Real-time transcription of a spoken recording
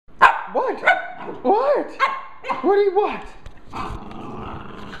What? What? What do you want?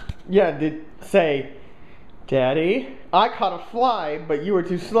 Yeah, did say, Daddy, I caught a fly, but you were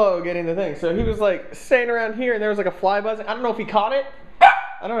too slow getting the thing. So he was like staying around here and there was like a fly buzzing. I don't know if he caught it.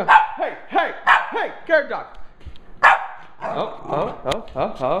 I don't know. Hey, hey, hey, guard dog. Oh.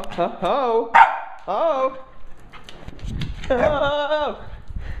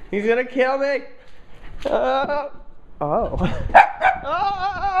 He's gonna kill me.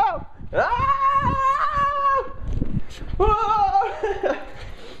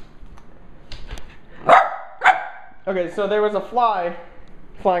 Okay, so there was a fly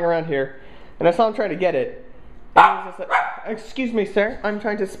flying around here, and I saw him trying to get it. And he was just like, excuse me, sir, I'm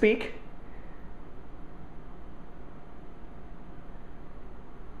trying to speak.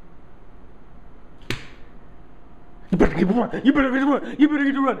 You better get running. You better get running. You better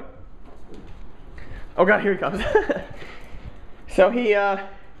get running. Oh God, here he comes. So he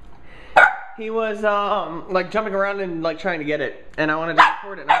was like jumping around and like trying to get it, and I wanted to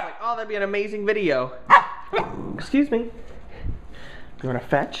record it, and I was like, oh, that'd be an amazing video. Excuse me. You wanna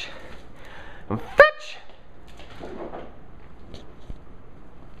fetch? Fetch!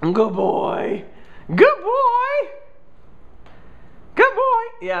 Good boy. Good boy. Good boy.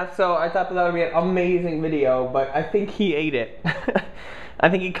 Yeah, so I thought that would be an amazing video, but I think he ate it. I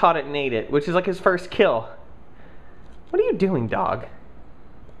think he caught it and ate it, which is like his first kill. What are you doing, dog?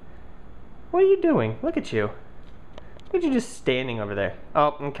 What are you doing? Look at you. Look at you just standing over there.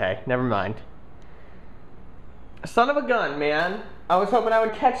 Oh, okay, never mind. Son of a gun, man. I was hoping I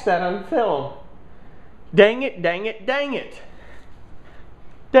would catch that on film. Dang it, dang it, dang it.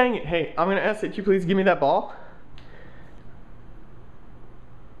 Dang it. Hey, I'm gonna ask that you please give me that ball.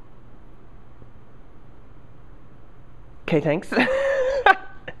 Okay, thanks.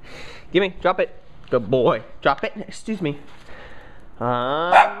 Give me, drop it. Good boy. Drop it. Excuse me.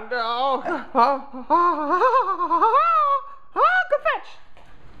 No. Good fetch.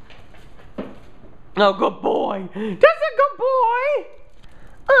 Oh, good boy. That's a good boy.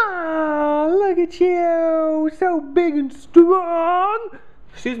 Oh, look at you. So big and strong.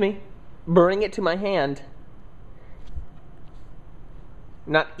 Excuse me. Bring it to my hand.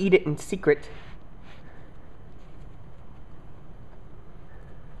 Not eat it in secret.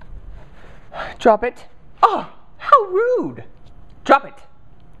 Drop it. Oh, how rude. Drop it.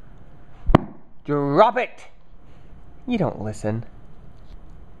 Drop it. You don't listen.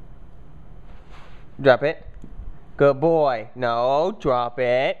 Drop it. Good boy. No, drop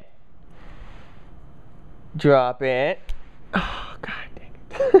it. Drop it. Oh, God dang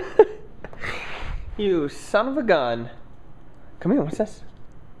it. You son of a gun. Come here, what's this?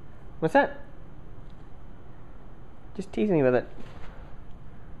 What's that? Just teasing me with it.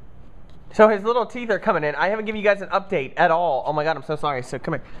 So his little teeth are coming in. I haven't given you guys an update at all. Oh my God, I'm so sorry. So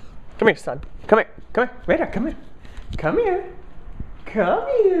come here. Come here, son. Come here. Come here. Radar, come here. Come here. Come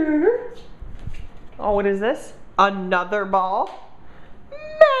here. Oh, what is this? Another ball?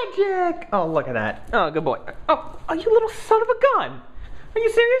 Magic! Oh, look at that. Oh, good boy. Oh, you little son of a gun. Are you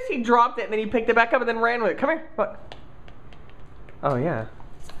serious? He dropped it and then he picked it back up and then ran with it. Come here. What? Oh, yeah.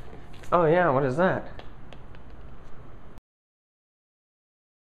 Oh, yeah. What is that?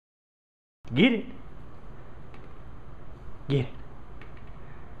 Get it. Get it.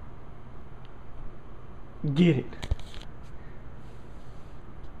 Get it.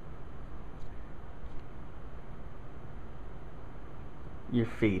 Your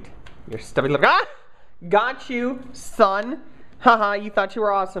feet. Your stubby little... Ah! Got you, son. Haha, you thought you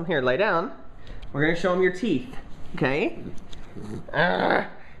were awesome. Here, lay down. We're gonna show him your teeth. Okay?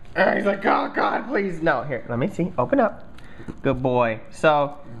 He's like, oh God, please. No, here, let me see. Open up. Good boy.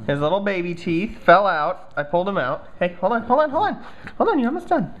 So, his little baby teeth fell out. I pulled them out. Hey, hold on, hold on, hold on. Hold on, you're almost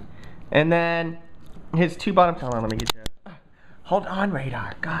done. And then his two bottom... Hold on, let me get you. Hold on,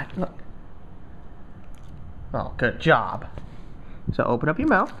 Radar. God, look. Oh, good job. So open up your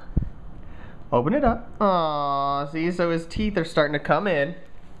mouth. Open it up. Aw, see, so his teeth are starting to come in.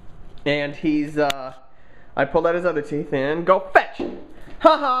 And he's, I pulled out his other teeth and go fetch.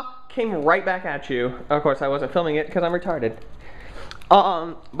 Haha, came right back at you. Of course, I wasn't filming it because I'm retarded.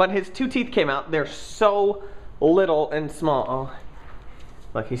 But his two teeth came out. They're so little and small. Oh,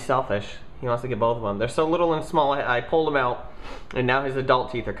 look, he's selfish. He wants to get both of them. They're so little and small, I pulled them out. And now his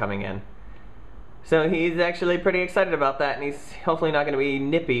adult teeth are coming in. So he's actually pretty excited about that, and he's hopefully not going to be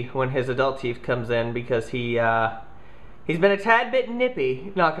nippy when his adult teeth comes in, because he's been a tad bit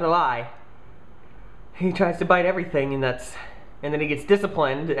nippy, not going to lie. He tries to bite everything, and then he gets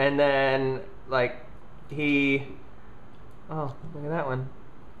disciplined, and then like oh, look at that one.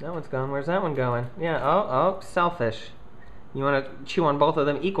 That one's gone. Where's that one going? Yeah, oh, selfish. You want to chew on both of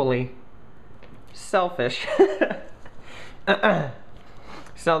them equally. Selfish.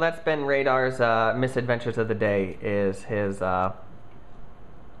 So that's been Radar's misadventures of the day, is his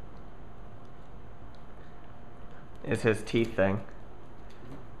teeth thing.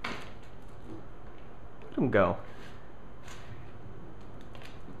 Let him go.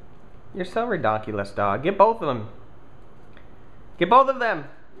 You're so ridiculous, dog. Get both of them. Get both of them.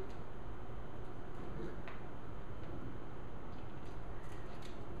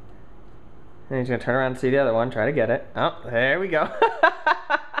 And he's gonna turn around and see the other one, try to get it. Oh, there we go.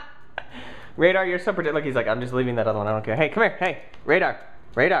 Radar, you're so predictable. Look, he's like, I'm just leaving that other one. I don't care. Hey, come here. Hey, Radar.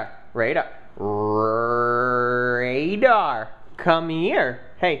 Radar. Radar. Radar. Come here.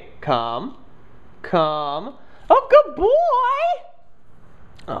 Hey, come. Come. Oh, good boy.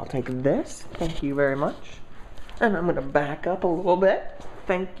 I'll take this. Thank you very much. And I'm gonna back up a little bit.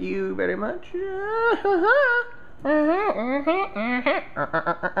 Thank you very much.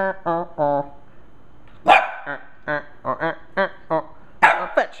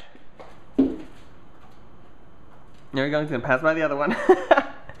 Fetch. There we go. He's gonna pass by the other one.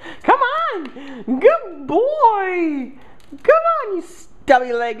 Come on, good boy. Come on, you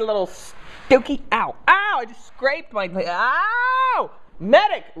stubby-legged little stooky. Ow! Ow! I just scraped my leg. Ow!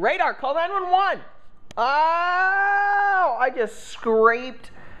 Medic, Radar, call 911. Ow! I just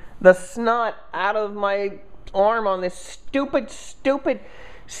scraped the snot out of my arm on this stupid thing.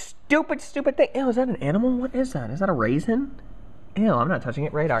 Ew, is that an animal? What is that? Is that a raisin? Ew, I'm not touching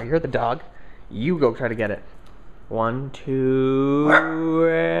it. Radar, you're the dog. You go try to get it. 1, 2,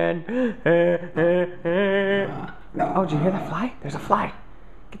 and... Oh, did you hear that fly? There's a fly.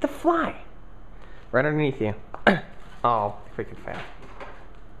 Get the fly. Right underneath you. Oh, freaking fail.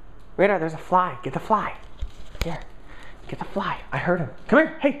 Radar, there's a fly. Get the fly. Here. Get the fly. I heard him. Come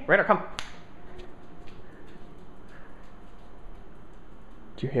here. Hey, Radar, come.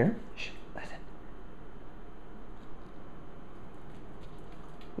 Did you hear him? Shh, listen.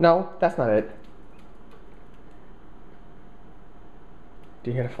 No, that's not it. Do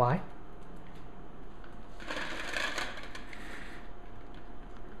you hear the fly?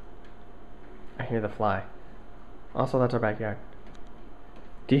 I hear the fly. Also, that's our backyard.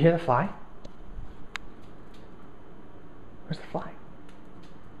 Do you hear the fly? Where's the fly?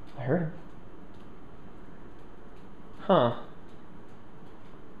 I heard him. Huh.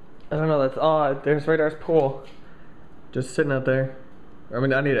 I don't know, that's odd. There's Radar's pool. Just sitting out there. I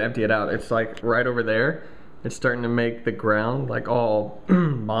mean, I need to empty it out. It's like right over there. It's starting to make the ground like all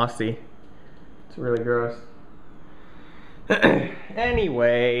mossy. It's really gross.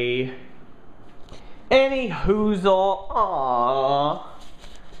 Anyway. Any hoozle. Aww.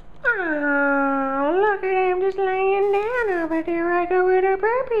 Oh, look at him just laying down over there like a little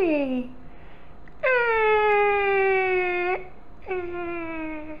puppy.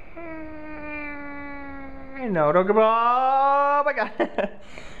 No, don't go. Oh my god.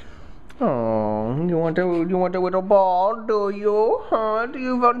 Oh, you want a little ball, do you? Huh? Do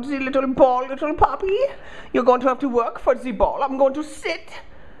you want the little ball, little puppy? You're going to have to work for the ball. I'm going to sit.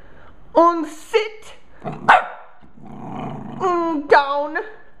 Sit. Down.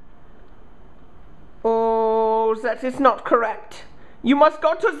 Oh, that is not correct. You must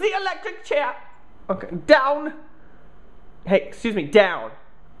go to the electric chair. Okay, down. Hey, excuse me, down.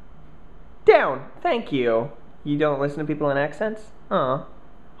 Down. Thank you. You don't listen to people in accents? Oh.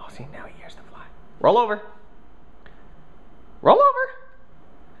 Oh, see, now he hears the fly. Roll over. Roll over.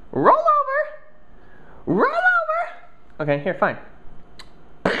 Roll over. Roll over. Okay, here, fine.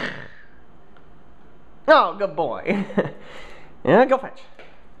 Oh, good boy. Yeah, go fetch.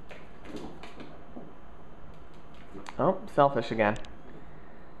 Oh, selfish again.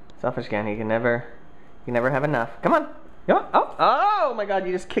 Selfish again. He can never have enough. Come on. Come on. Oh, oh my God!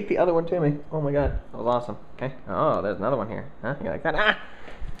 You just kicked the other one to me. Oh my God, that was awesome. Okay. Oh, there's another one here. Huh? You like that? Ah.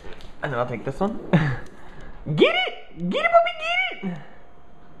 And then I'll take this one. Get it! Get it, puppy! Get it!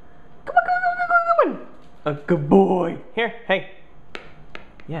 Come on, come on, come on, come on! A good boy. Here, hey.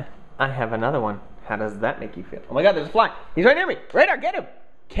 Yeah, I have another one. How does that make you feel? Oh my God, there's a fly. He's right near me. Radar, get him.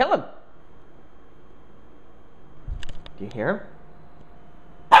 Kill him. Do you hear him?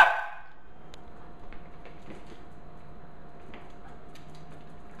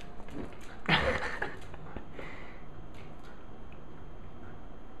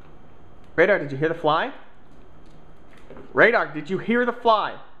 Radar, did you hear the fly? Radar, did you hear the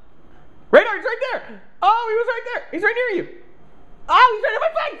fly? Radar, he's right there! Oh, he was right there! He's right near you! Oh, he's right in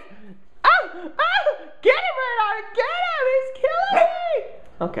my face! Oh! Oh! Get him, Radar! Get him! He's killing me!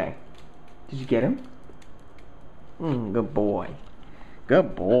 Okay. Did you get him? Good boy.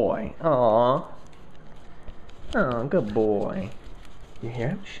 Good boy. Aww. Oh, good boy. You hear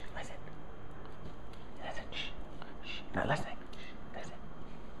him? Shh, listen. Not listening. Listen.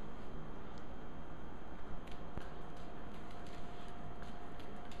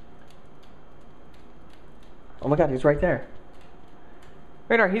 Oh my god, he's right there.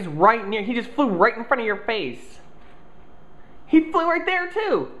 Radar, he's right near. He just flew right in front of your face. He flew right there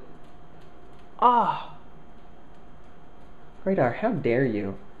too. Ah. Oh. Radar, how dare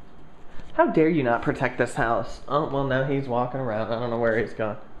you? How dare you not protect this house? Oh, well, now he's walking around. I don't know where he's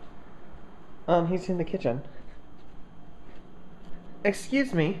gone. He's in the kitchen.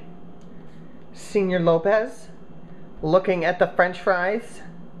 Excuse me, Senor Lopez? Looking at the French fries?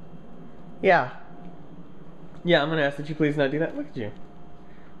 Yeah. Yeah, I'm gonna ask that you please not do that. Look at you.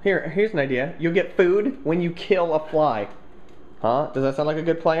 Here's an idea. You'll get food when you kill a fly. Huh? Does that sound like a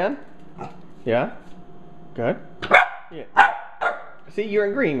good plan? Yeah? Good? Yeah. See, you're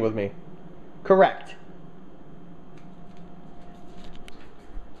agreeing with me. Correct.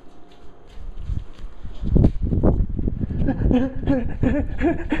 Pretty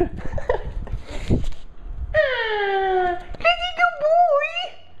good boy.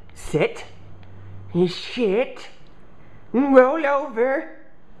 Sit. Sit. Roll over.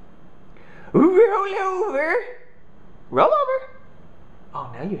 Roll over. Roll over. Oh,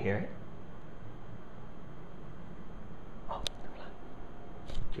 now you hear it. Oh,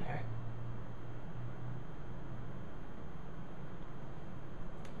 did you hear it?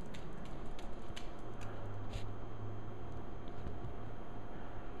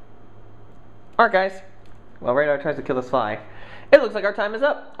 Alright guys, while Radar tries to kill this fly, it looks like our time is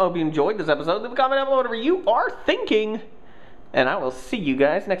up. I hope you enjoyed this episode. Leave a comment down below whatever you are thinking. And I will see you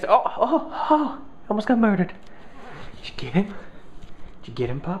guys next. Oh, almost got murdered. Did you get him? Did you get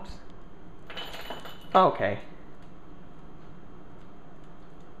him, Pops? Okay.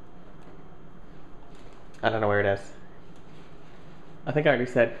 I don't know where it is. I think I already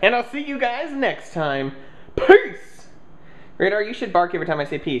said. And I'll see you guys next time. Peace! Radar, you should bark every time I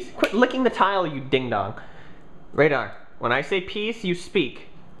say peace. Quit licking the tile, you ding-dong. Radar, when I say peace, you speak.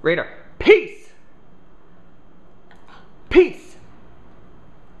 Radar, peace! Peace!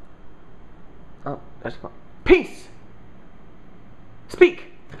 Oh, that's fine. Peace! Speak!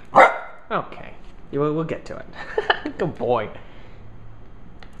 Okay, we'll get to it. Good boy.